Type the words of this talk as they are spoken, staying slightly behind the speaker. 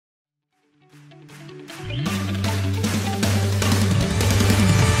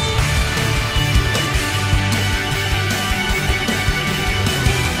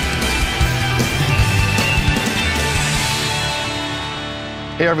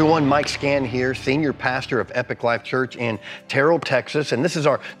everyone, Mike Skahan here, Senior Pastor of Epic Life Church in Terrell, Texas. And this is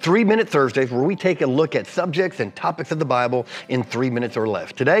our 3-Minute Thursdays where we take a look at subjects and topics of the Bible in 3 minutes or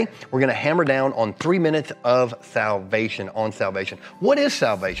less. Today, we're going to hammer down on 3 minutes of salvation, on salvation. What is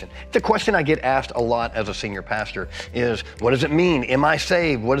salvation? It's a question I get asked a lot as a senior pastor is, what does it mean? Am I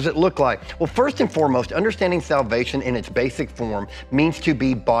saved? What does it look like? Well, first and foremost, understanding salvation in its basic form means to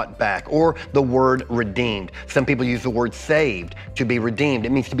be bought back, or the word redeemed. Some people use the word saved, to be redeemed. It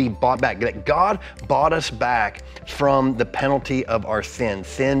means to be bought back, that God bought us back from the penalty of our sin,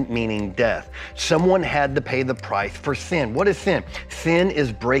 sin meaning death. Someone had to pay the price for sin. What is sin? Sin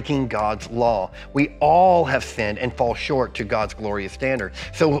is breaking God's law. We all have sinned and fall short to God's glorious standard.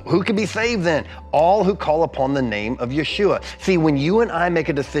 So who can be saved then? All who call upon the name of Yeshua. See, when you and I make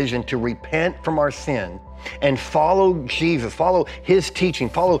a decision to repent from our sin and follow Jesus, follow his teaching,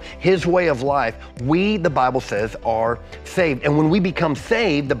 follow his way of life, we, the Bible says, are saved. And when we become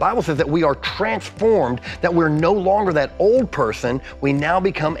saved, the Bible says that we are transformed, that we're no longer that old person. We now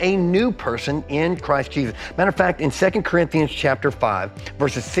become a new person in Christ Jesus. Matter of fact, in 2 Corinthians chapter 5,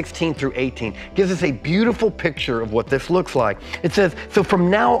 verses 16 through 18, gives us a beautiful picture of what this looks like. It says, so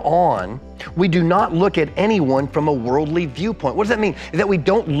from now on, we do not look at anyone from a worldly viewpoint. What does that mean? Is that we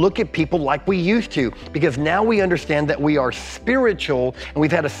don't look at people like we used to, because now we understand that we are spiritual and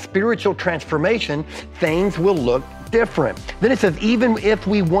we've had a spiritual transformation. Things will look different. Then it says, even if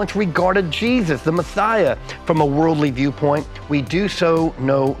we once regarded Jesus, the Messiah, from a worldly viewpoint, we do so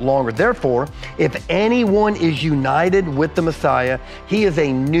no longer. Therefore, if anyone is united with the Messiah, he is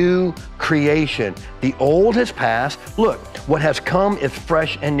a new creation. The old has passed. Look, what has come is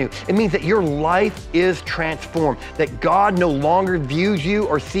fresh and new. It means that your life is transformed, that God no longer views you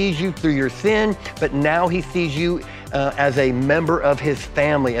or sees you through your sin, but now he sees you as a member of his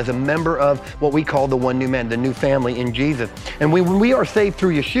family, as a member of what we call the one new man, the new family in Jesus. And when we are saved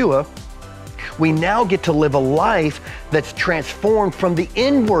through Yeshua, we now get to live a life that's transformed from the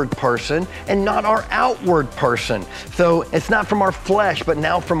inward person and not our outward person. So it's not from our flesh, but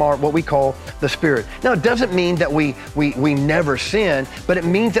now from our what we call the spirit. Now, it doesn't mean that we never sin, but it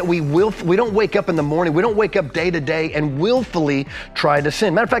means that we don't wake up in the morning, we don't wake up day to day and willfully try to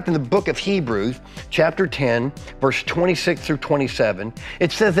sin. Matter of fact, in the book of Hebrews, chapter 10, verse 26 through 27,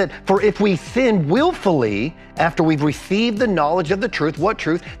 it says that for if we sin willfully after we've received the knowledge of the truth, what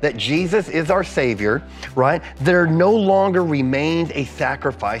truth? That Jesus is our Savior, right? There no longer remains a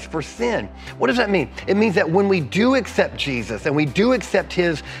sacrifice for sin. What does that mean? It means that when we do accept Jesus and we do accept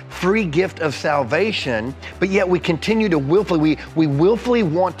his free gift of salvation, but yet we continue to willfully, we willfully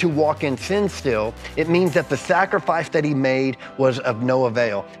want to walk in sin still, it means that the sacrifice that he made was of no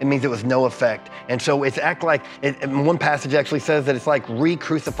avail. It means it was no effect. And so it's one passage actually says that it's like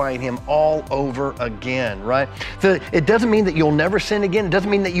re-crucifying him all over again, right? So it doesn't mean that you'll never sin again. It doesn't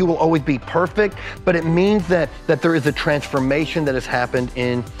mean that you will always be perfect, but it means that there is a transformation that has happened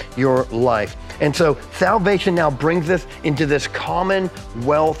in your life. And so salvation now brings us into this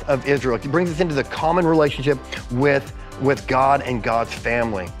commonwealth of Israel. It brings us into the common relationship with God and God's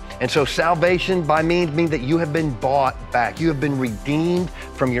family. And so salvation by means that you have been bought back. You have been redeemed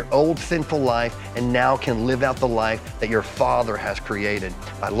from your old sinful life and now can live out the life that your Father has created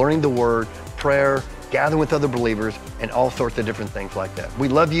by learning the word, prayer, gathering with other believers, and all sorts of different things like that. We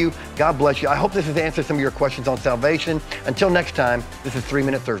love you. God bless you. I hope this has answered some of your questions on salvation. Until next time, this is 3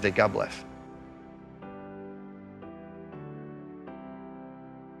 Minute Thursday. God bless.